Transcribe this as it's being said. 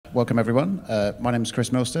Welcome, everyone. My name is Chris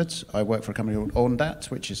Milsted. I work for a company called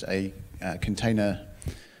Ondat, which is a container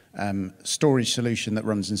storage solution that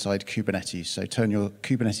runs inside Kubernetes. So turn your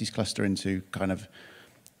Kubernetes cluster into kind of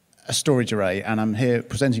a storage array. And I'm here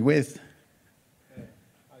presenting with...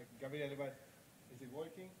 Gabriele, is it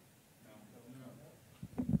working?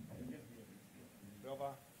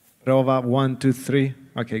 No. Prova, 1, 2, 3.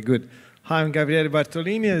 Okay, good. Hi, I'm Gabriele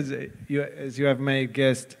Bartolini. As you have made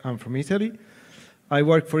guessed, I'm from Italy. I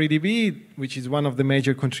work for EDB, which is one of the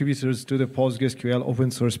major contributors to the PostgreSQL open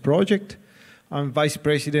source project. I'm Vice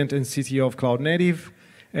President and CTO of Cloud Native,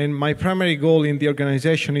 and my primary goal in the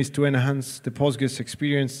organization is to enhance the Postgres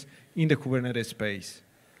experience in the Kubernetes space.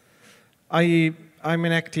 I'm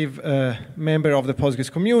an active member of the Postgres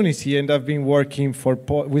community, and I've been working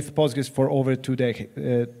with Postgres for over two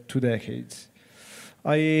decades.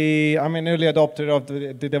 I'm an early adopter of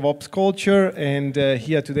the DevOps culture, and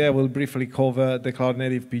here today I will briefly cover the Cloud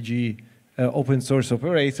Native-pg open source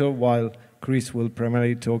operator, while Chris will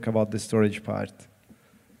primarily talk about the storage part.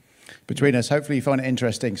 Between us, hopefully you find it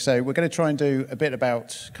interesting. So we're going to try and do a bit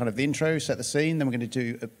about kind of the intro, set the scene, then we're going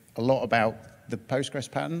to do a lot about the Postgres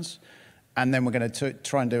patterns, and then we're going to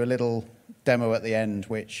try and do a little demo at the end,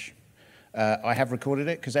 which I have recorded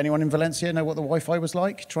it, because anyone in Valencia know what the Wi-Fi was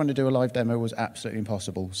like? Trying to do a live demo was absolutely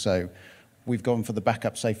impossible. So we've gone for the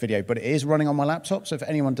backup safe video, but it is running on my laptop. So if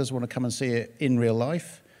anyone does want to come and see it in real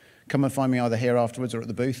life, come and find me either here afterwards or at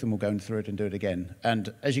the booth, and we'll go through it and do it again.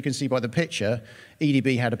 And as you can see by the picture,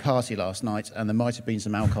 EDB had a party last night, and there might have been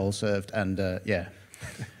some alcohol served. And yeah,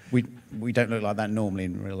 we don't look like that normally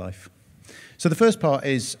in real life. So the first part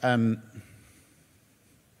is, the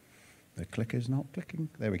clicker's not clicking.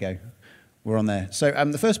 There we go. We're on there. So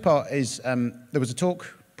the first part is, there was a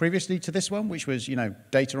talk previously to this one, which was,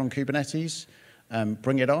 data on Kubernetes,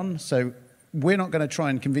 bring it on. So we're not going to try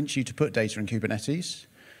and convince you to put data in Kubernetes.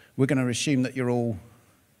 We're going to assume that you're all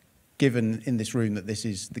given in this room that this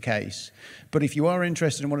is the case. But if you are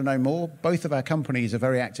interested and want to know more, both of our companies are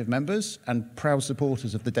very active members and proud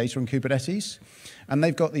supporters of the data on Kubernetes. And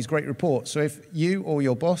they've got these great reports. So if you or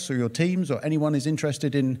your boss or your teams or anyone is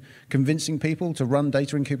interested in convincing people to run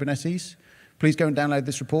data in Kubernetes, please go and download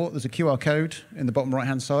this report. There's a QR code in the bottom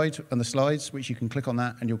right-hand side on the slides, which you can click on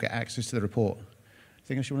that and you'll get access to the report.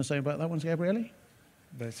 Anything else you want to say about that one, Gabriele?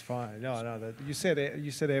 That's fine. No, you said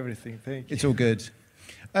everything. Thank you. It's all good.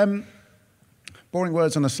 Boring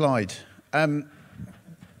words on a slide. The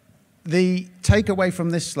takeaway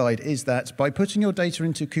from this slide is that by putting your data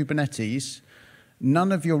into Kubernetes,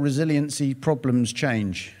 none of your resiliency problems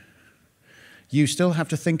change. You still have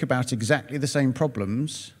to think about exactly the same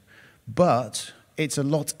problems, but it's a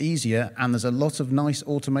lot easier, and there's a lot of nice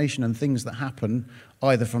automation and things that happen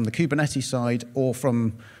either from the Kubernetes side or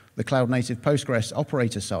from the Cloud Native Postgres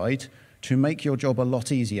operator side to make your job a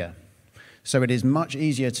lot easier. So it is much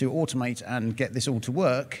easier to automate and get this all to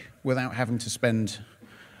work without having to spend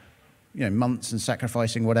months and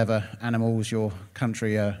sacrificing whatever animals your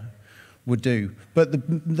country would do. But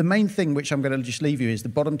the main thing which I'm going to just leave you is the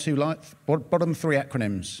bottom three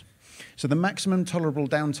acronyms. So the maximum tolerable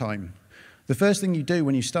downtime. The first thing you do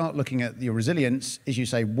when you start looking at your resilience is you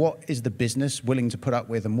say, what is the business willing to put up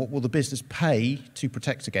with, and what will the business pay to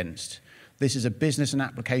protect against? This is a business and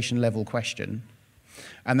application level question.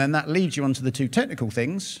 And then that leads you onto the two technical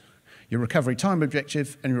things, your recovery time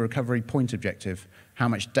objective and your recovery point objective. How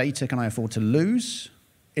much data can I afford to lose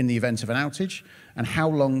in the event of an outage, and how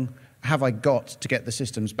long have I got to get the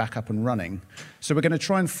systems back up and running? So we're going to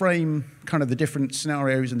try and frame kind of the different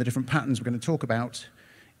scenarios and the different patterns we're going to talk about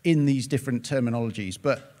in these different terminologies.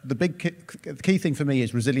 But the key thing for me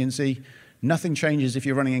is resiliency. Nothing changes if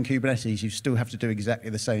you're running in Kubernetes. You still have to do exactly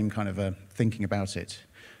the same kind of thinking about it.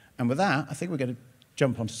 And with that, I think we're going to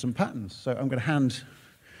jump onto some patterns. So I'm going to hand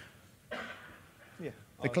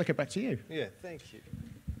the clicker back to you. Yeah, thank you.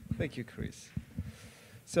 Thank you, Chris.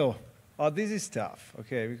 So this is tough,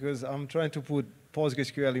 okay, because I'm trying to put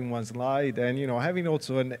PostgreSQL in one slide, and having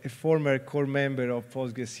also a former core member of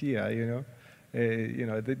Postgres here,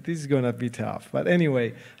 this is going to be tough. But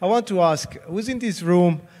anyway, I want to ask, who's in this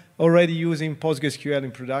room already using PostgreSQL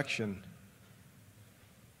in production?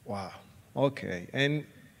 Wow, okay. And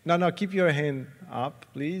now keep your hand up,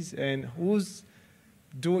 please. And who's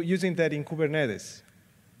using that in Kubernetes?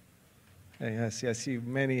 Yes, I see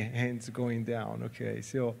many hands going down. Okay,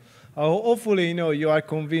 so hopefully, you are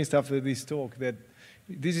convinced after this talk that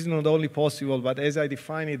this is not only possible, but as I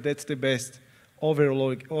define it, that's the best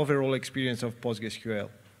overall experience of PostgreSQL.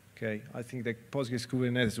 Okay, I think that Postgres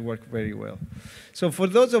Kubernetes work very well. So for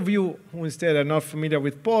those of you who instead are not familiar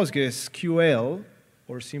with PostgreSQL,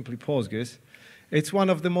 or simply Postgres, It's one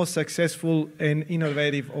of the most successful and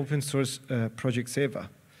innovative open source projects ever.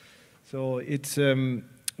 So it's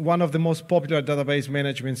one of the most popular database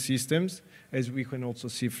management systems, as we can also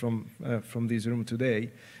see from this room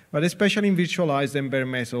today, but especially in virtualized and bare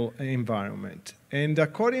metal environment. And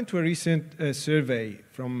according to a recent survey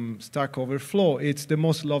from Stack Overflow, it's the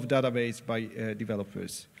most loved database by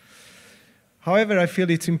developers. However, I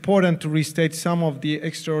feel it's important to restate some of the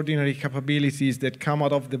extraordinary capabilities that come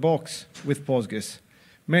out of the box with Postgres.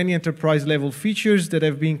 Many enterprise-level features that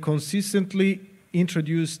have been consistently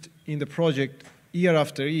introduced in the project year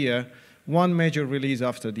after year, one major release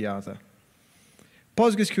after the other.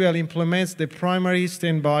 PostgreSQL implements the primary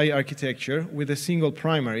standby architecture with a single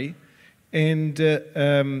primary and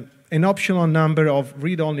an optional number of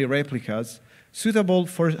read-only replicas suitable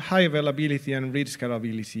for high availability and read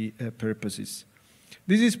scalability purposes.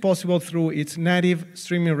 This is possible through its native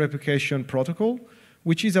streaming replication protocol,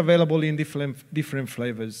 which is available in different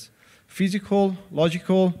flavors: physical,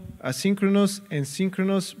 logical, asynchronous, and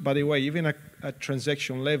synchronous. By the way, even at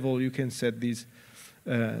transaction level, you can set these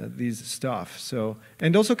stuff. So,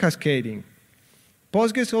 and also cascading.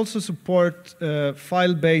 Postgres also supports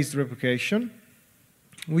file-based replication,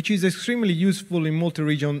 which is extremely useful in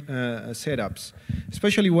multi-region setups,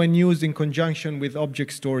 especially when used in conjunction with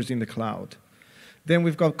object stores in the cloud. Then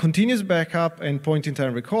we've got continuous backup and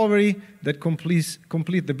point-in-time recovery that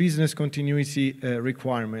complete the business continuity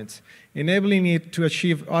requirements, enabling it to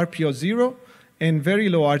achieve RPO 0 and very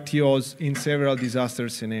low RTOs in several disaster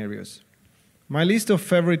scenarios. My list of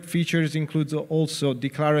favorite features includes also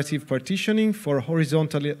declarative partitioning for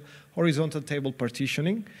horizontal table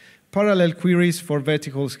partitioning, parallel queries for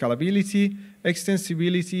vertical scalability,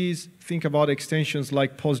 extensibilities, think about extensions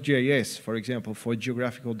like PostJS, for example, for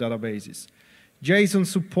geographical databases, JSON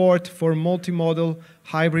support for multimodal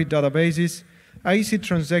hybrid databases, IEC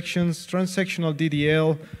transactions, transactional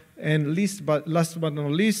DDL, and last but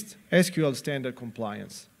not least, SQL standard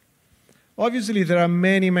compliance. Obviously, there are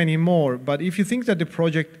many, many more, but if you think that the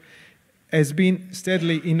project has been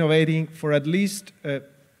steadily innovating for at least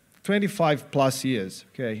 25 plus years,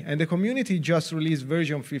 okay, and the community just released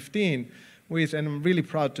version 15 with, and I'm really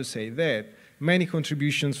proud to say that, many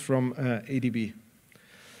contributions from ADB.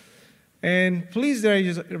 And please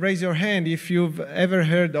raise your hand if you've ever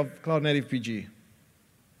heard of Cloud Native PG.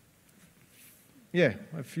 Yeah,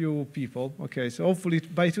 a few people. Okay, so hopefully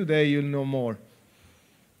by today you'll know more.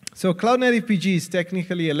 So Cloud Native PG is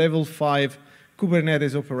technically a level 5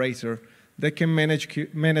 Kubernetes operator that can manage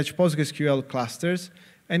PostgreSQL clusters,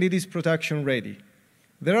 and it is production ready.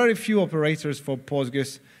 There are a few operators for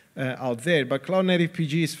Postgres out there, but Cloud Native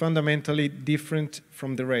PG is fundamentally different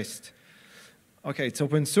from the rest. Okay, it's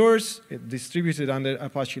open source, it's distributed under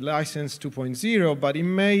Apache License 2.0, but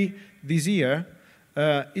in May this year,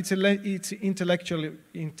 its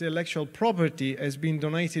intellectual property has been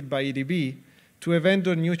donated by ADB to a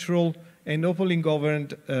vendor-neutral and openly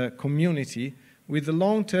governed community with the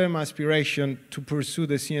long-term aspiration to pursue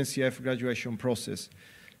the CNCF graduation process.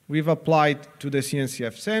 We've applied to the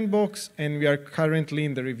CNCF sandbox, and we are currently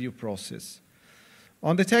in the review process.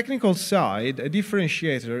 On the technical side, a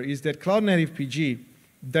differentiator is that Cloud Native PG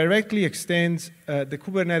directly extends the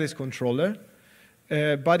Kubernetes controller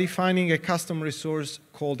by defining a custom resource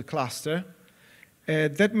called cluster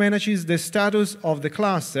that manages the status of the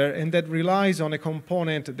cluster and that relies on a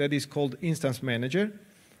component that is called instance manager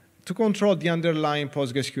to control the underlying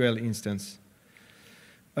PostgreSQL instance.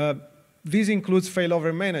 This includes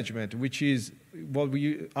failover management, which is what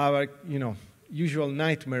our usual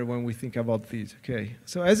nightmare when we think about this. Okay,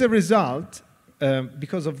 so as a result,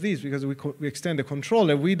 because of this, because we extend the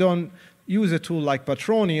controller, we don't use a tool like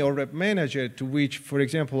Patroni or Rep Manager, to which, for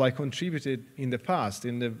example, I contributed in the past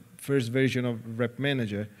in the first version of Rep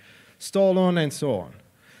Manager, Stolon, and so on.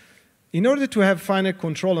 In order to have final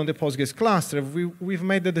control on the Postgres cluster, we've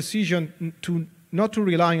made the decision not to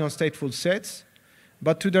rely on stateful sets,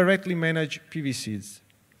 but to directly manage PVCs.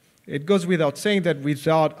 It goes without saying that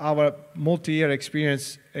without our multi-year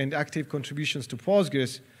experience and active contributions to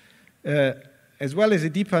Postgres, as well as a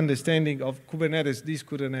deep understanding of Kubernetes, this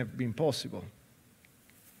couldn't have been possible.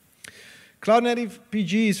 Cloud Native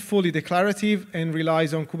PG is fully declarative and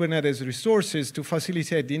relies on Kubernetes resources to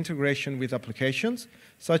facilitate the integration with applications,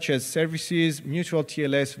 such as services, mutual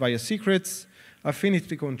TLS via secrets,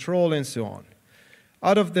 affinity control, and so on.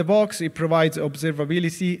 Out of the box, it provides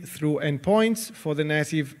observability through endpoints for the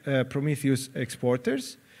native Prometheus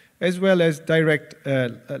exporters, as well as direct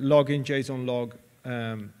login JSON log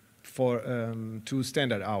to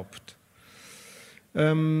standard output.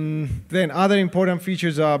 Then other important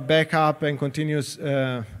features are backup and continuous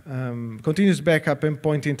backup and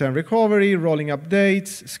point-in-time recovery, rolling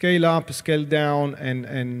updates, scale up, scale down,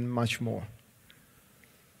 and much more.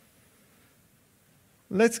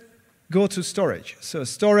 Let's go to storage. So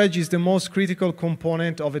storage is the most critical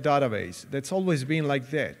component of a database. That's always been like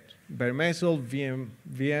that. Bare metal,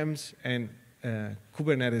 VMs, and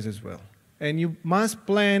Kubernetes as well. And you must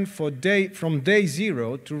plan for from day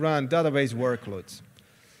zero to run database workloads.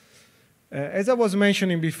 As I was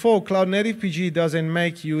mentioning before, Cloud Native PG doesn't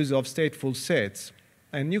make use of stateful sets.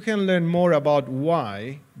 And you can learn more about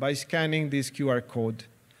why by scanning this QR code.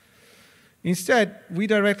 Instead, we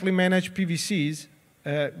directly manage PVCs,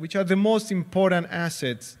 which are the most important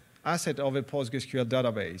asset of a PostgreSQL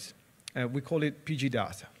database. We call it PG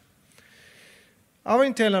data. Our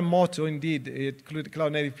internal motto, indeed, at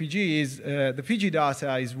Cloud Native PG is the PG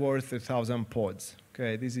data is worth 1,000 pods.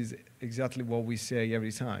 Okay, this is exactly what we say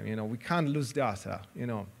every time. You know, we can't lose data. You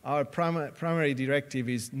know, our primary directive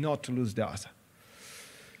is not to lose data.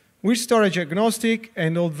 We're storage agnostic,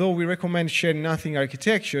 and although we recommend share nothing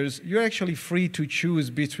architectures, you're actually free to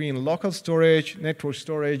choose between local storage, network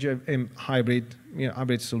storage, and hybrid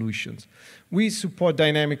solutions. We support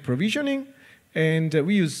dynamic provisioning, and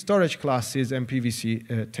we use storage classes and PVC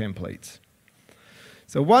templates.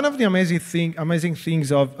 So one of the amazing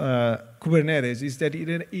things of Kubernetes is that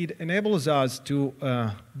it enables us to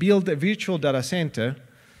build a virtual data center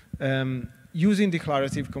using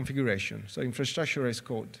declarative configuration, so infrastructure as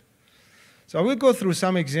code. So I will go through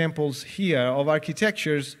some examples here of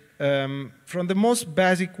architectures from the most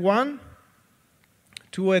basic one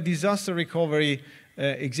to a disaster recovery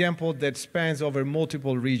example that spans over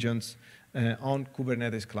multiple regions on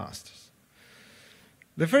Kubernetes clusters.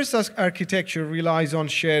 The first architecture relies on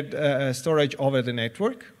shared storage over the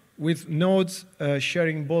network, with nodes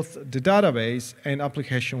sharing both the database and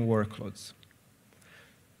application workloads.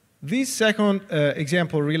 This second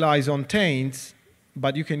example relies on taints,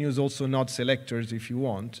 but you can use also node selectors if you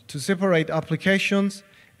want, to separate applications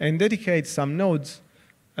and dedicate some nodes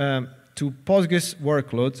to Postgres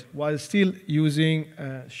workloads while still using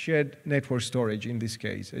shared network storage in this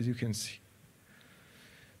case, as you can see.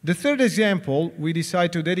 The third example, we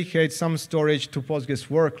decide to dedicate some storage to Postgres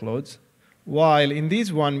workloads, while in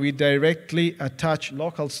this one we directly attach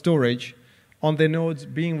local storage on the nodes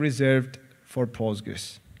being reserved for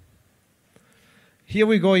Postgres. Here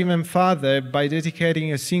we go even further by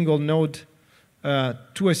dedicating a single node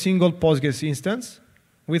to a single Postgres instance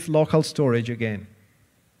with local storage again.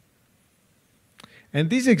 And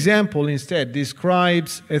this example instead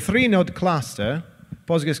describes a 3-node cluster,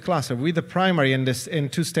 Postgres cluster, with a primary and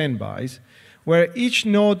 2 standbys, where each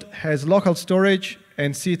node has local storage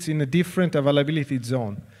and sits in a different availability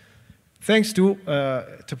zone, thanks to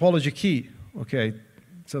topology key. Okay,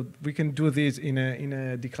 so we can do this in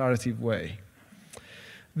a declarative way.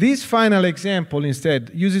 This final example instead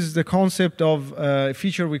uses the concept of a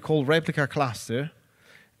feature we call replica cluster,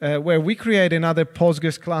 where we create another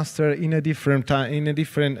Postgres cluster in a different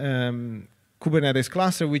Kubernetes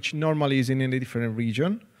cluster, which normally is in a different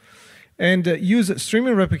region, and use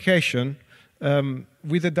streaming replication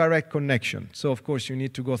with a direct connection. So of course you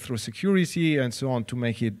need to go through security and so on to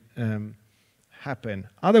make it happen.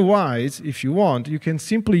 Otherwise, if you want, you can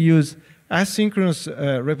simply use asynchronous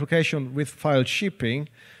replication with file shipping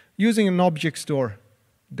using an object store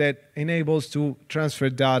that enables to transfer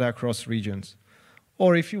data across regions.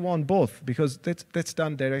 Or if you want both, because that's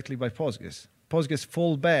done directly by Postgres. Postgres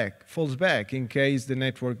falls back in case the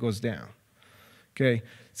network goes down. Okay,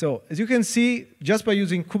 so as you can see, just by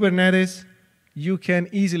using Kubernetes, you can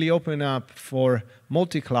easily open up for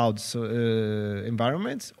multi-cloud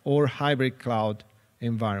environments or hybrid cloud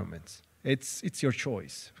environments. It's your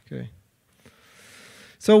choice. Okay.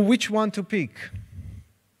 So which one to pick?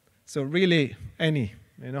 So really, any.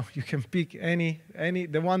 You know, you can pick any,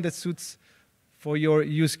 the one that suits for your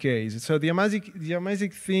use case. So the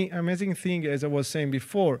amazing thing, as I was saying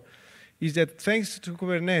before, is that thanks to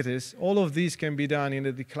Kubernetes, all of these can be done in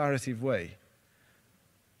a declarative way.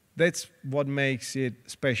 That's what makes it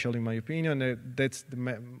special, in my opinion. That's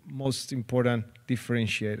the most important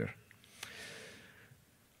differentiator.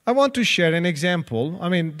 I want to share an example. I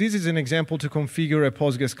mean, this is an example to configure a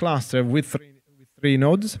Postgres cluster with three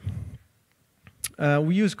nodes.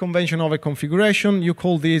 We use convention over configuration. You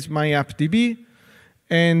call this myappdb.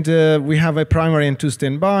 And we have a primary and 2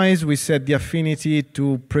 standbys. We set the affinity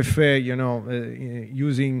to prefer,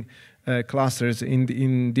 using clusters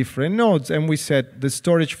in different nodes. And we set the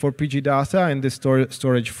storage for PG data and the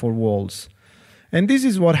storage for walls. And this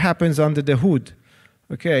is what happens under the hood.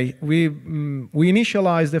 Okay, we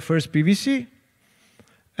initialize the first PVC.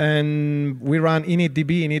 and we run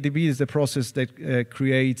initdb. Initdb is the process that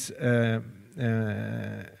creates the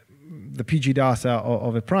PG data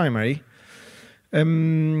of a primary.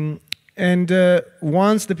 And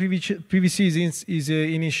once the PVC is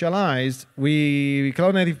initialized,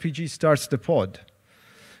 Cloud Native PG starts the pod.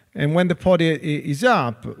 And when the pod is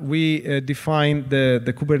up, we define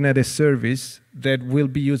the Kubernetes service that will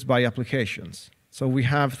be used by applications. So we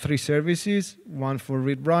have 3 services, one for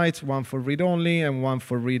read-writes, one for read-only, and one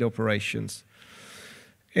for read operations.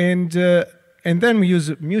 And then we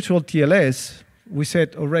use mutual TLS. We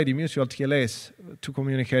set already mutual TLS to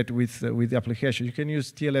communicate with the application. You can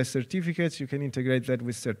use TLS certificates. You can integrate that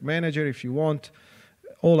with Cert Manager if you want,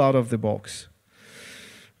 all out of the box.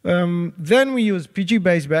 Then we use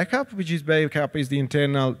PG-based backup. PG-based backup is the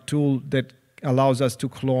internal tool that allows us to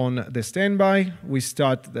clone the standby. We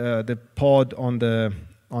start the pod on the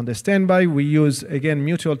standby. We use, again,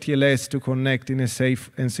 mutual TLS to connect in a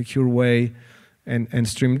safe and secure way and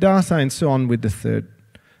stream data, and so on with the third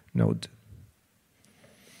node.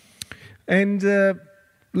 And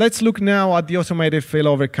let's look now at the automated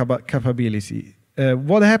failover capability.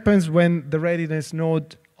 What happens when the readiness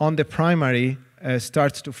node on the primary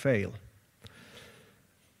starts to fail?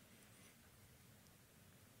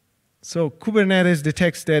 So Kubernetes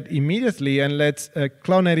detects that immediately and lets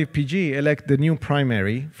Cloud Native PG elect the new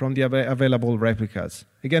primary from the available replicas.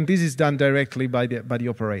 Again, this is done directly by the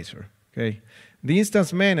operator. Okay? The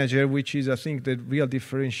instance manager, which is, I think, the real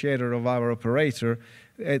differentiator of our operator,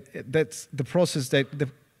 that's the process that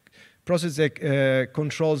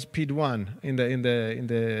controls PID1 in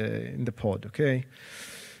the pod. Okay.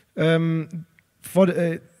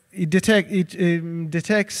 It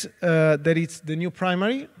detects that it's the new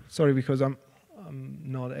primary. Sorry, because I'm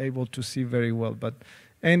not able to see very well,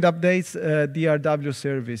 and updates DRW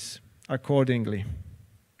service accordingly.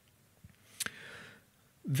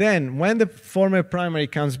 Then, when the former primary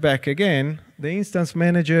comes back again, the instance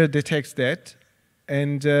manager detects that,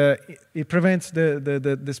 and it prevents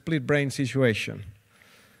the split brain situation.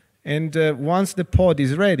 And once the pod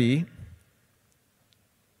is ready,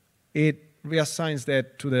 it reassigns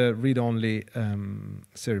that to the read-only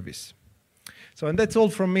service. So, and that's all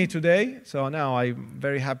from me today. So now I'm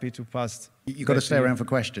very happy to pass. You've got to stay around for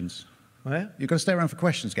questions. What? You've got to stay around for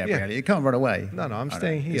questions, Gabriele. Yeah. You can't run away. No, I'm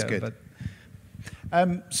staying here. It's good.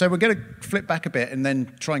 So we're going to flip back a bit and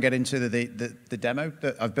then try and get into the demo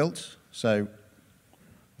that I've built. So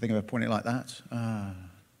I think if I point it like that. Can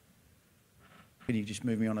you just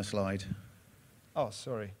move me on a slide? Oh,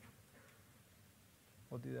 sorry.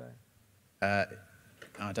 What did I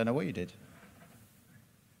don't know what you did.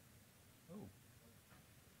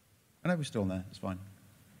 I know we're still on there. It's fine.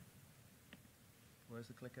 Where's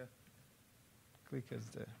the clicker? Clicker's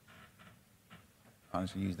there. I'm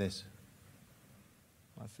just going to use this.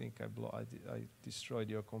 I think I destroyed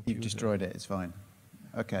your computer. You've destroyed it. It's fine.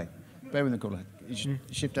 Okay. Bear with the caller. You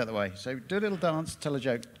shift out of the way. So do a little dance, tell a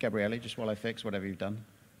joke, Gabriele, just while I fix whatever you've done.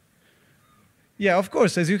 Yeah, of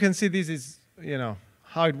course. As you can see, this is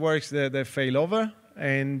how it works, the failover.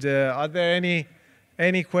 And are there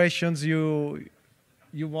any questions you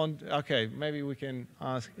want? Okay, maybe we can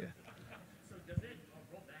ask. Yeah. So does it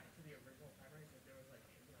roll back to the original primary? So there was like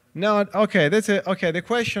No, okay, that's it. Okay, the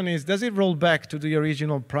question is, does it roll back to the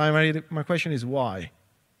original primary? My question is why?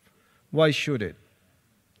 Why should it?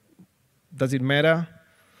 Does it matter?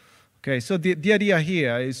 Okay, so the idea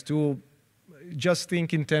here is to just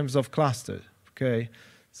think in terms of clusters. Okay,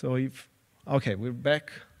 so we're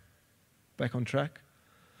back on track.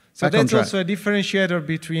 So that's also a differentiator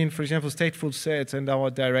between, for example, stateful sets and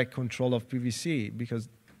our direct control of PVC, because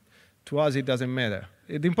to us it doesn't matter.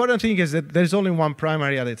 The important thing is that there's only one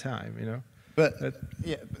primary at a time, But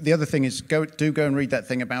yeah, the other thing is go and read that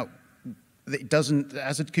thing about it doesn't,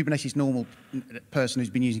 as a Kubernetes normal person who's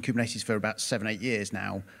been using Kubernetes for about 7-8 years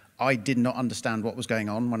now, I did not understand what was going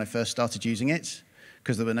on when I first started using it,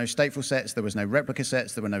 because there were no stateful sets, there was no replica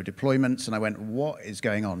sets, there were no deployments, and I went, what is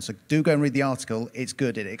going on? So do go and read the article. It's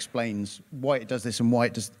good. It explains why it does this and why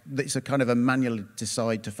it does. It's a kind of a manual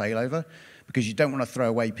decide to failover, because you don't want to throw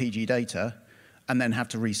away PG data and then have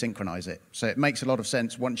to resynchronize it. So it makes a lot of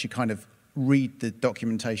sense once you kind of read the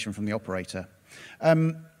documentation from the operator.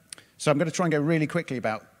 So I'm going to try and go really quickly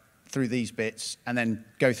through these bits and then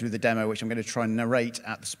go through the demo, which I'm going to try and narrate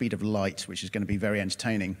at the speed of light, which is going to be very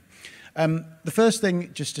entertaining. The first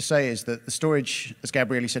thing just to say is that the storage, as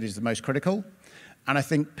Gabriele said, is the most critical. And I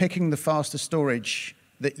think picking the fastest storage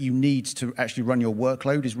that you need to actually run your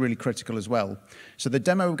workload is really critical as well. So the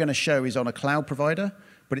demo we're going to show is on a cloud provider,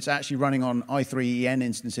 but it's actually running on i3EN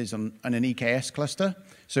instances on an EKS cluster.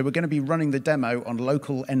 So we're going to be running the demo on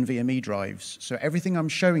local NVMe drives. So everything I'm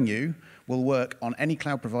showing you will work on any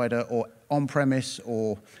cloud provider or on-premise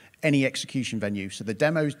or any execution venue. So the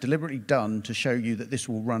demo is deliberately done to show you that this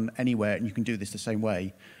will run anywhere, and you can do this the same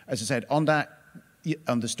way. As I said, Ondat,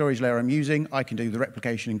 on the storage layer I'm using, I can do the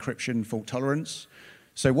replication, encryption, fault tolerance.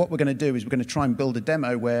 So what we're going to do is we're going to try and build a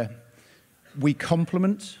demo where we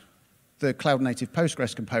complement the Cloud Native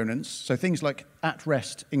Postgres components. So things like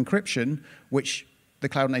at-rest encryption, which the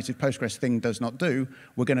Cloud Native Postgres thing does not do,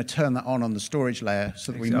 we're going to turn that on the storage layer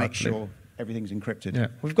so that we make sure everything's encrypted. Yeah.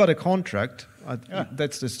 We've got a contract.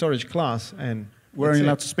 That's the storage class, and we're only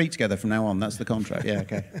allowed to speak together from now on. That's the contract. Yeah,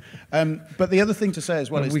 okay. But the other thing to say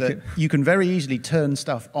as well is that you can very easily turn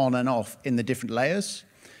stuff on and off in the different layers.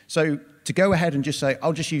 So to go ahead and just say,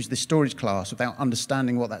 I'll just use this storage class without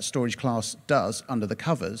understanding what that storage class does under the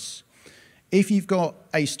covers, if you've got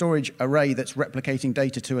a storage array that's replicating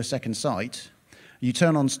data to a second site, you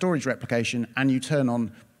turn on storage replication and you turn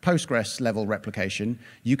on Postgres level replication,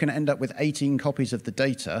 you can end up with 18 copies of the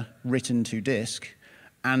data written to disk,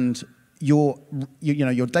 and your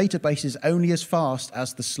database is only as fast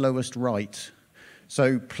as the slowest write.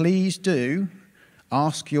 So please do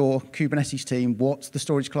ask your Kubernetes team what the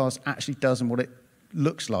storage class actually does and what it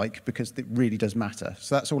looks like, because it really does matter.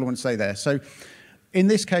 So that's all I want to say there. So in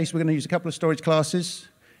this case, we're going to use a couple of storage classes.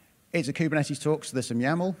 It's a Kubernetes talk, so there's some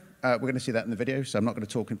YAML. We're going to see that in the video, so I'm not going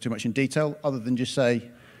to talk too much in detail, other than just say,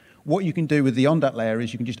 what you can do with the Ondat layer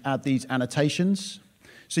is you can just add these annotations.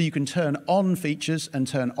 So you can turn on features and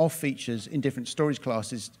turn off features in different storage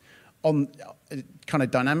classes on kind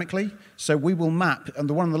of dynamically. So we will map, and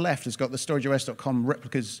the one on the left has got the storageos.com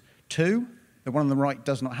replicas 2. The one on the right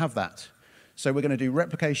does not have that. So we're going to do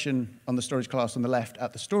replication on the storage class on the left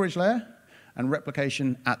at the storage layer, and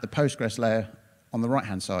replication at the Postgres layer on the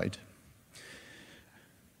right-hand side.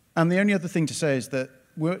 And the only other thing to say is that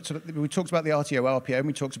we talked about the RTO, RPO, and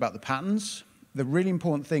we talked about the patterns. The really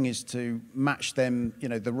important thing is to match them,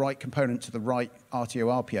 the right component to the right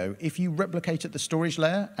RTO, RPO. If you replicate at the storage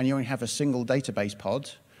layer and you only have a single database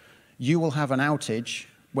pod, you will have an outage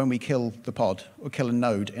when we kill the pod or kill a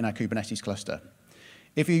node in our Kubernetes cluster.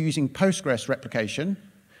 If you're using Postgres replication,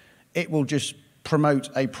 it will just promote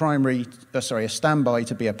a standby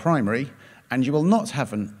to be a primary, and you will not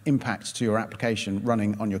have an impact to your application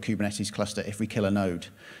running on your Kubernetes cluster if we kill a node.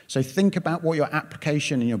 So think about what your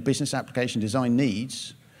application and your business application design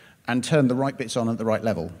needs and turn the right bits on at the right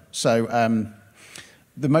level. So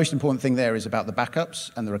the most important thing there is about the backups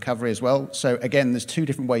and the recovery as well. So again, there's two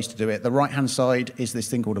different ways to do it. The right-hand side is this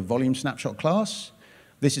thing called a volume snapshot class.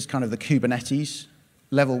 This is kind of the Kubernetes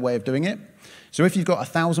level way of doing it. So if you've got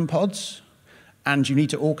 1,000 pods, and you need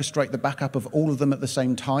to orchestrate the backup of all of them at the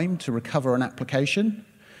same time to recover an application,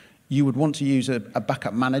 you would want to use a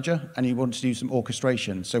backup manager, and you want to do some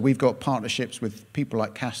orchestration. So we've got partnerships with people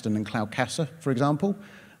like Kasten and Cloud Casa, for example.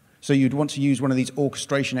 So you'd want to use one of these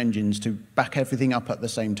orchestration engines to back everything up at the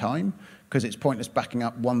same time, because it's pointless backing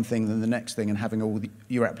up one thing then the next thing and having all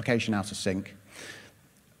your application out of sync.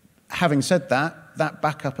 Having said that, that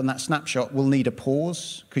backup and that snapshot will need a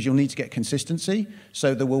pause because you'll need to get consistency.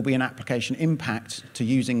 So there will be an application impact to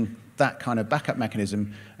using that kind of backup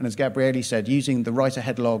mechanism. And as Gabriele said, using the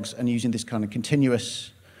write-ahead logs and using this kind of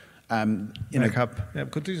continuous backup. Yeah,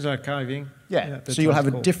 continuous archiving. Yeah, so you'll have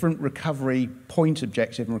a different recovery point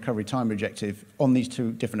objective and recovery time objective on these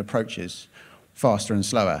two different approaches, faster and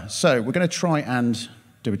slower. So we're going to try and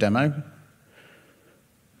do a demo.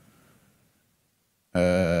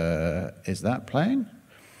 Is that playing?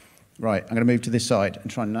 Right, I'm going to move to this side and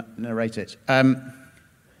try and narrate it. That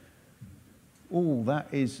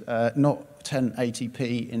is not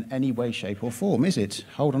 1080p in any way, shape, or form, is it?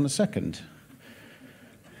 Hold on a second.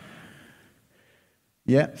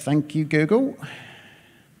 Yeah, thank you, Google.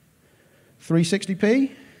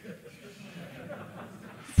 360p?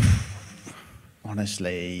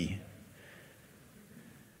 Honestly.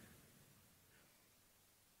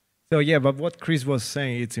 So yeah, but what Chris was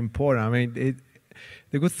saying, it's important. I mean,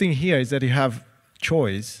 the good thing here is that you have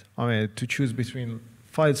choice. To choose between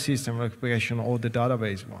file system replication or the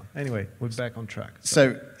database one. Anyway, we're back on track.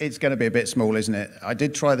 So it's going to be a bit small, isn't it? I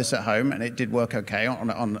did try this at home, and it did work okay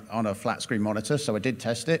on a flat screen monitor, so I did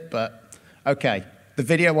test it. But okay, the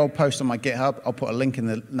video I'll post on my GitHub. I'll put a link in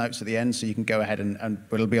the notes at the end, so you can go ahead and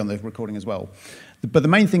it'll be on the recording as well. But the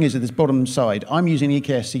main thing is at this bottom side, I'm using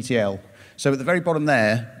EKS CTL. So at the very bottom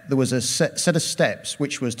there was a set of steps,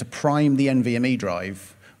 which was to prime the NVMe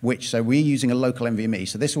drive, so we're using a local NVMe.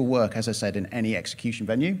 So this will work, as I said, in any execution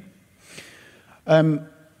venue.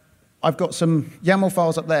 I've got some YAML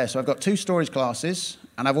files up there. So I've got two storage classes,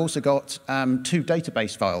 and I've also got 2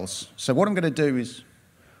 database files. So what I'm going to do is,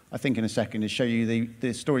 I think in a second, is show you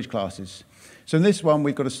the storage classes. So in this one,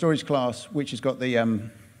 we've got a storage class which has got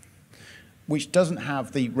the, which doesn't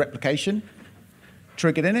have the replication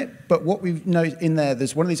triggered in it, but what we've noted in there,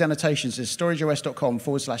 there's one of these annotations, is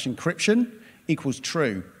storageos.com/encryption equals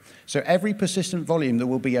true. So every persistent volume, there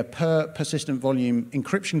will be a per persistent volume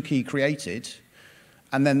encryption key created,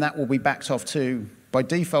 and then that will be backed off to, by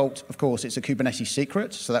default, of course, it's a Kubernetes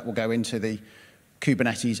secret, so that will go into the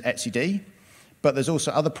Kubernetes etcd. But there's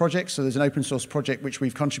also other projects, so there's an open source project which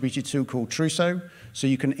we've contributed to called Trousseau, so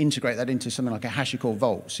you can integrate that into something like a HashiCorp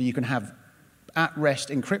Vault. So you can have at-rest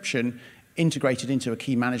encryption integrated into a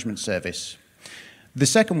key management service. The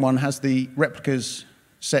second one has the replicas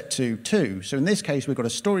set to 2. So in this case, we've got a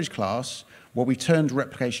storage class where we've turned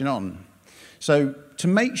replication on. So to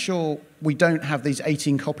make sure we don't have these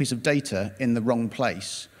 18 copies of data in the wrong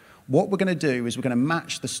place, what we're going to do is we're going to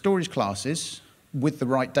match the storage classes with the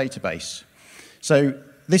right database. So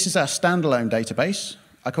this is our standalone database.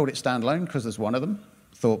 I called it standalone because there's one of them.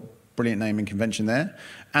 Thought, brilliant naming convention there.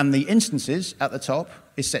 And the instances at the top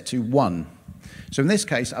is set to 1. So in this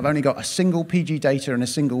case, I've only got a single PG data and a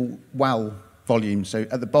single WAL volume. So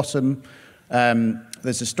at the bottom,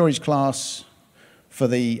 there's a storage class for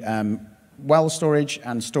the WAL storage,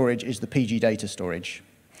 and storage is the PG data storage.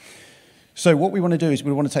 So what we want to do is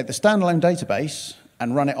we want to take the standalone database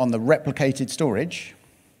and run it on the replicated storage.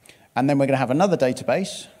 And then we're going to have another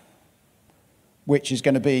database, which is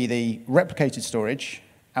going to be the replicated storage,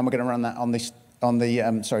 and we're going to run that on the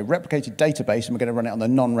replicated database, and we're going to run it on the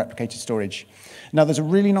non-replicated storage. Now, there's a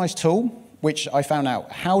really nice tool, which I found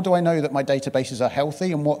out. How do I know that my databases are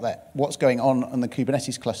healthy and what's going on the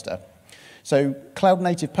Kubernetes cluster? So Cloud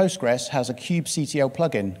Native Postgres has a kubectl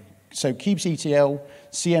plugin. So kubectl,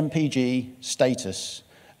 CMPG, status,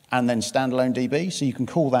 and then standalone DB. So you can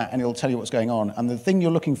call that, and it'll tell you what's going on. And the thing you're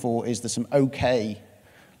looking for is there's some OK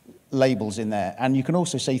labels in there. And you can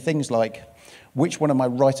also say things like, which one of my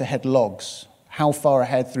write-ahead logs? How far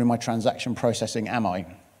ahead through my transaction processing am I?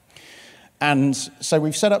 And so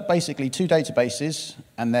we've set up basically 2 databases,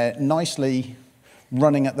 and they're nicely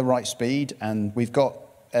running at the right speed. And we've got,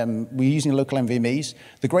 we're using local NVMEs.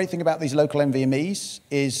 The great thing about these local NVMEs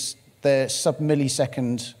is they're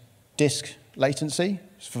sub-millisecond disk latency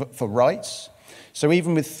for writes. So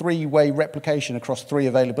even with 3-way replication across 3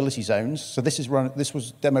 availability zones, so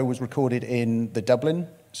demo was recorded in the Dublin,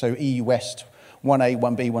 so EU West 1A,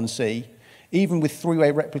 1B, 1C. Even with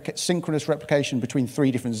 3-way synchronous replication between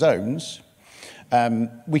 3 different zones,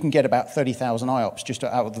 we can get about 30,000 IOPS just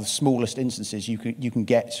out of the smallest instances you can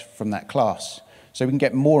get from that class. So we can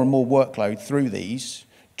get more and more workload through these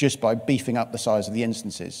just by beefing up the size of the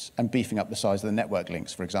instances and beefing up the size of the network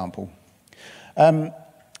links, for example.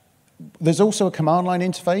 There's also a command line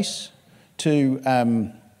interface to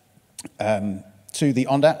the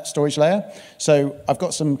Ondat storage layer. So I've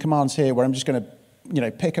got some commands here where I'm just going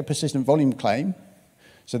to pick a persistent volume claim.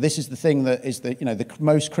 So this is the thing that is the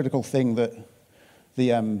most critical thing that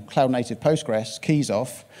the Cloud Native Postgres keys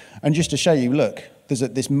off. And just to show you, look, there's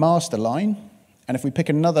this master line, and if we pick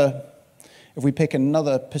another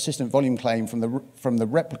persistent volume claim from the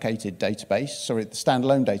replicated database, sorry, the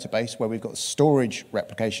standalone database where we've got storage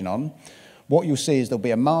replication on, what you'll see is there'll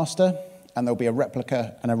be a master and there'll be a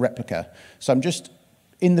replica and a replica. So I'm just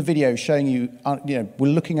in the video showing you,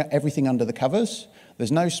 we're looking at everything under the covers.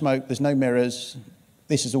 There's no smoke, there's no mirrors.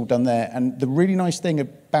 This is all done there. And the really nice thing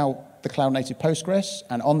about the Cloud Native Postgres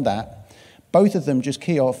and Ondat, both of them just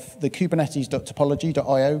key off the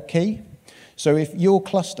kubernetes.topology.io key. So if your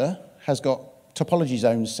cluster has got topology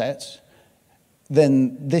zones set,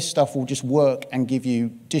 then this stuff will just work and give you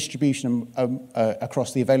distribution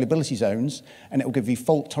across the availability zones, and it will give you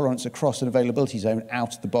fault tolerance across an availability zone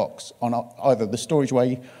out of the box on either the storage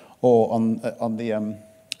way or on the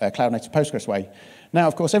Cloud Native Postgres way. Now,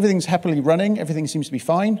 of course, everything's happily running. Everything seems to be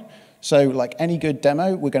fine. So like any good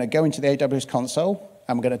demo, we're going to go into the AWS console,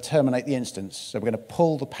 and we're going to terminate the instance. So we're going to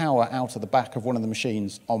pull the power out of the back of one of the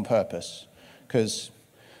machines on purpose, because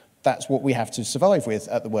that's what we have to survive with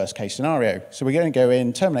at the worst case scenario. So we're going to go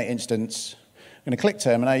in, terminate instance, I'm going to click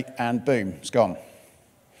terminate, and boom, it's gone.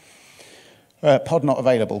 Pod not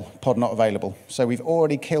available, pod not available. So we've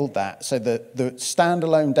already killed that. So the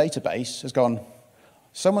standalone database has gone,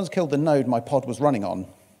 someone's killed the node my pod was running on.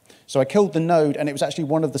 So I killed the node, and it was actually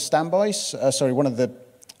one of the standbys, one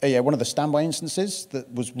of the standby instances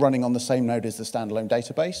that was running on the same node as the standalone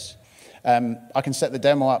database. I can set the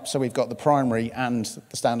demo up so we've got the primary and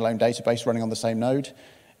the standalone database running on the same node.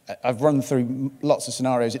 I've run through lots of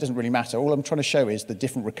scenarios. It doesn't really matter. All I'm trying to show is the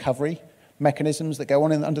different recovery mechanisms that go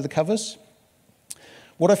on under the covers.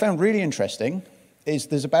 What I found really interesting is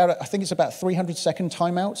there's about, I think it's about 300-second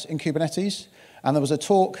timeouts in Kubernetes, and there was a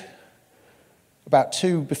talk about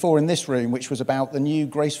 2 before in this room, which was about the new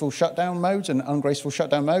graceful shutdown modes and ungraceful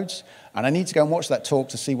shutdown modes. And I need to go and watch that talk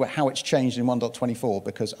to see how it's changed in 1.24,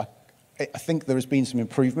 because I think there has been some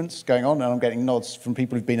improvements going on, and I'm getting nods from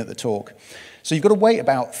people who've been at the talk. So you've got to wait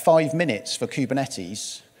about 5 minutes for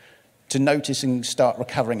Kubernetes to notice and start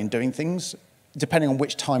recovering and doing things, depending on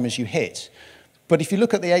which timers you hit. But if you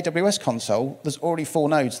look at the AWS console, there's already 4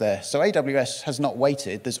 nodes there. So AWS has not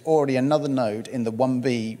waited. There's already another node in the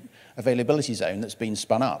 1B availability zone that's been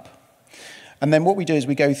spun up. And then what we do is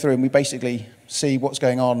we go through and we basically see what's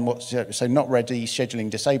going on, so not ready, scheduling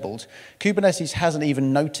disabled. Kubernetes hasn't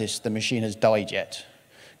even noticed the machine has died yet.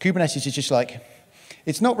 Kubernetes is just like,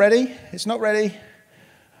 it's not ready, it's not ready.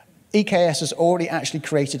 EKS has already actually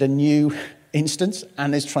created a new instance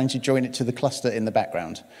and is trying to join it to the cluster in the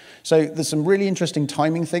background. So there's some really interesting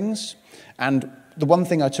timing things. And the one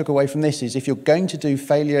thing I took away from this is if you're going to do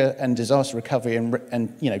failure and disaster recovery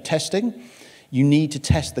and testing, you need to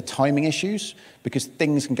test the timing issues, because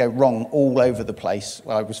things can go wrong all over the place.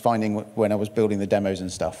 I was finding when I was building the demos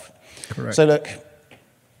and stuff. Correct. So look,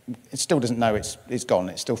 it still doesn't know it's gone.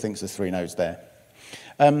 It still thinks there's 3 nodes there.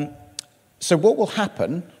 So what will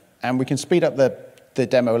happen, and we can speed up the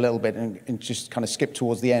demo a little bit and just kind of skip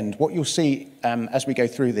towards the end. What you'll see as we go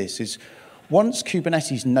through this is once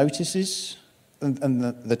Kubernetes notices and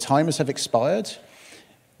the timers have expired,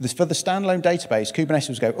 for the standalone database, Kubernetes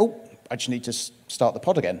will go, oh, I just need to start the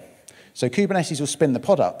pod again. So Kubernetes will spin the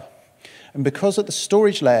pod up. And because at the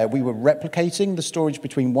storage layer, we were replicating the storage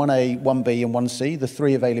between 1A, 1B, and 1C, the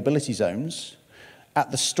 3 availability zones,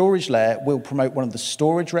 at the storage layer, we'll promote one of the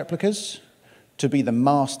storage replicas to be the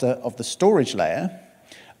master of the storage layer,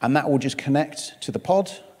 and that will just connect to the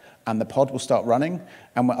pod, and the pod will start running.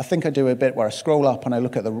 And I think I do a bit where I scroll up and I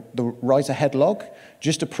look at the write-ahead log,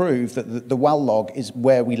 just to prove that the WAL log is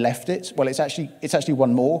where we left it. Well, it's actually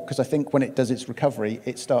one more, because I think when it does its recovery,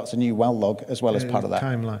 it starts a new WAL log as well as part of that.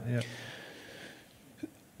 Timeline, yeah.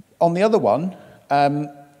 On the other one,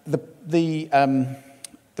 the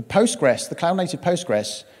Postgres, the Cloud Native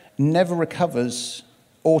Postgres, never recovers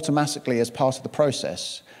automatically as part of the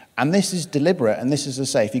process. And this is deliberate, and this is to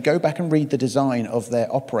say, if you go back and read the design of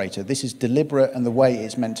their operator, this is deliberate and the way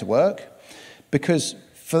it's meant to work, because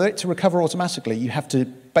for it to recover automatically, you have to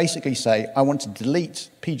basically say, I want to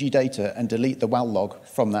delete PG data and delete the WAL log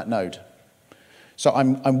from that node. So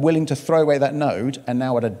I'm willing to throw away that node, and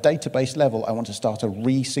now at a database level, I want to start a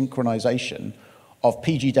resynchronization of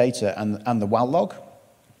PG data and the WAL log.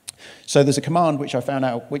 So there's a command which I found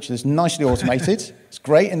out, which is nicely automated. It's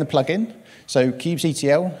great in the plugin. So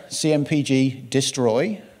kubectl cmpg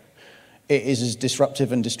destroy. It is as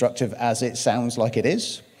disruptive and destructive as it sounds like it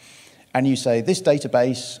is. And you say this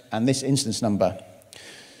database and this instance number.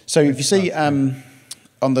 So if you see on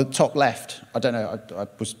the top left, I don't know,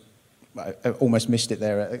 I almost missed it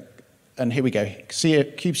there. And here we go.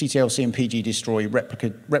 kubectl cmpg destroy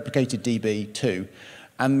replicated db 2.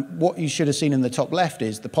 And what you should have seen in the top left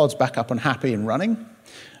is the pod's back up and happy and running.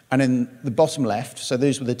 And in the bottom left, so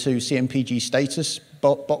those were the 2 CMPG status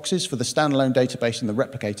boxes for the standalone database and the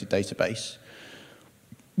replicated database.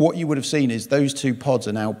 What you would have seen is those 2 pods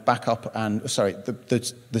are now back up and, sorry,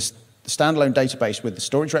 the standalone database with the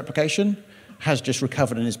storage replication has just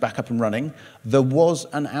recovered and is back up and running. There was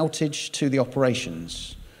an outage to the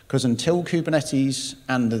operations, because until Kubernetes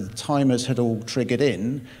and the timers had all triggered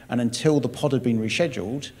in, and until the pod had been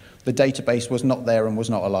rescheduled, the database was not there and was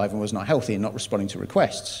not alive and was not healthy and not responding to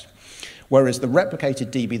requests. Whereas the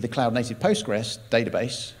replicated DB, the Cloud Native Postgres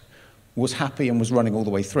database, was happy and was running all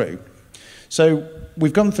the way through. So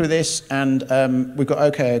we've gone through this, and we've got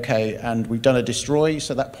OK, and we've done a destroy,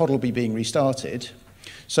 so that pod will be being restarted.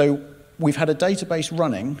 So we've had a database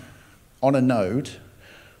running on a node.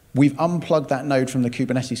 We've unplugged that node from the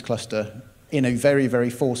Kubernetes cluster in a very,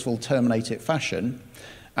 very forceful terminate it fashion.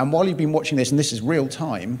 And while you've been watching this, and this is real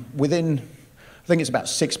time, within, I think it's about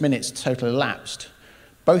 6 minutes total elapsed,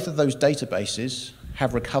 both of those databases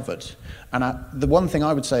have recovered. And the one thing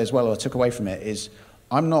I would say as well, I took away from it, is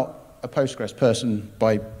I'm not a Postgres person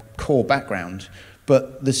by core background,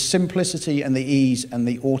 but the simplicity and the ease and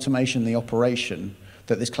the automation, the operation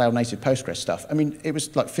that this Cloud Native Postgres stuff, I mean, it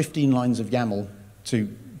was like 15 lines of YAML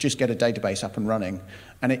to just get a database up and running,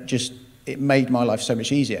 and it made my life so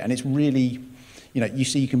much easier. And it's really, you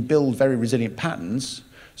see you can build very resilient patterns.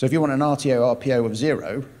 So if you want an RTO, RPO of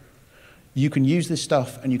 0, you can use this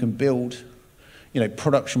stuff and you can build,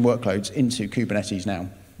 production workloads into Kubernetes now.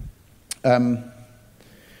 I'm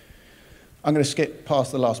going to skip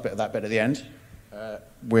past the last bit of that bit at the end.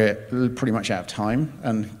 We're pretty much out of time.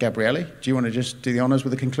 And Gabriele, do you want to just do the honors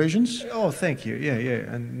with the conclusions? Oh, thank you.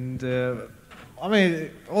 Yeah. And I mean,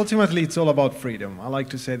 ultimately, it's all about freedom. I like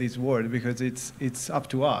to say this word because it's up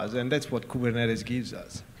to us, and that's what Kubernetes gives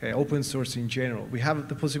us. Okay, open source in general. We have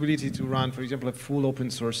the possibility to run, for example, a full open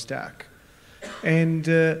source stack. And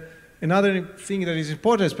another thing that is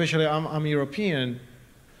important, especially I'm European,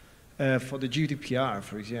 for the GDPR,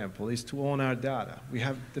 for example, is to own our data. We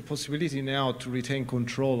have the possibility now to retain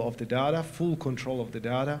control of the data, full control of the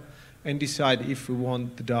data, and decide if we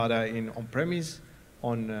want the data in on-premise,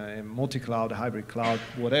 on multi-cloud, hybrid cloud,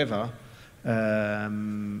 whatever,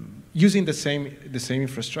 using the same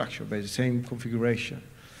infrastructure, but the same configuration.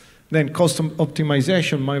 Then cost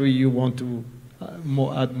optimization, maybe you want to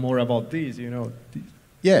add more about these, you know.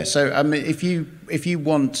 Yeah, so if you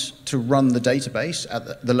want to run the database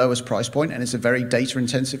at the lowest price point, and it's a very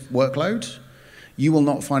data-intensive workload, you will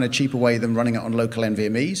not find a cheaper way than running it on local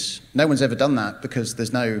NVMEs. No one's ever done that because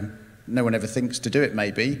there's no one ever thinks to do it,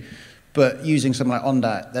 maybe. But using something like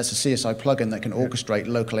Ondat, that's a CSI plugin that can orchestrate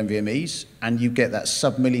local NVMEs, and you get that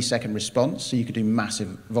sub-millisecond response, so you can do massive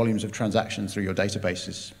volumes of transactions through your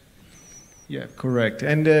databases. Yeah, correct.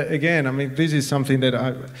 And again, I mean, this is something that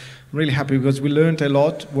I'm really happy because we learned a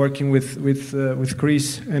lot working with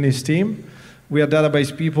Chris and his team. We are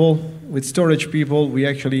database people, with storage people. We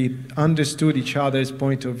actually understood each other's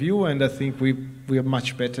point of view, and I think we are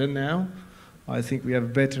much better now. I think we have a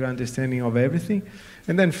better understanding of everything.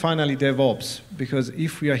 And then finally, DevOps, because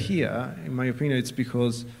if we are here, in my opinion, it's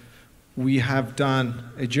because we have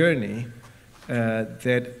done a journey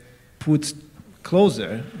that puts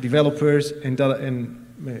closer developers and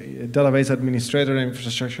database administrators and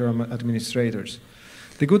infrastructure administrators.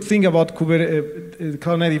 The good thing about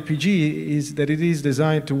Cloud Native PG is that it is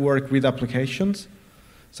designed to work with applications.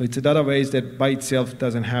 So it's a database that by itself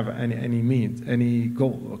doesn't have any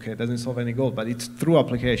goal. Okay, it doesn't solve any goal, but it's through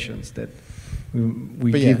applications that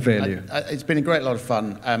we give value. It's been a great lot of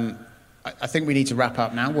fun. I think we need to wrap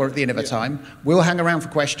up now. We're at the end of our time. We'll hang around for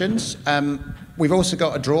questions. We've also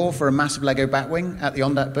got a draw for a massive Lego Batwing at the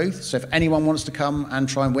Ondat booth. So if anyone wants to come and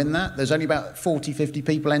try and win that, there's only about 40, 50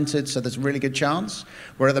 people entered, so there's a really good chance.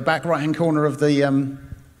 We're at the back right-hand corner of the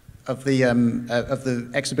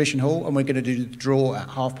exhibition hall, and we're going to do the draw at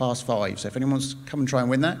 5:30. So if anyone wants to come and try and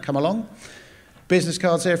win that, come along. Business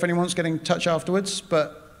cards here if anyone's getting in touch afterwards.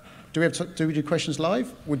 But do we do questions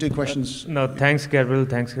live? We'll do questions. No, thanks, Gabriel.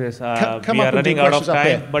 Thanks, Chris. Come we up are and do running out of questions up time.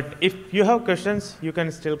 here. But if you have questions, you can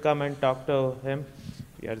still come and talk to him.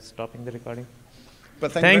 We are stopping the recording.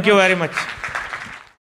 But thank you very much.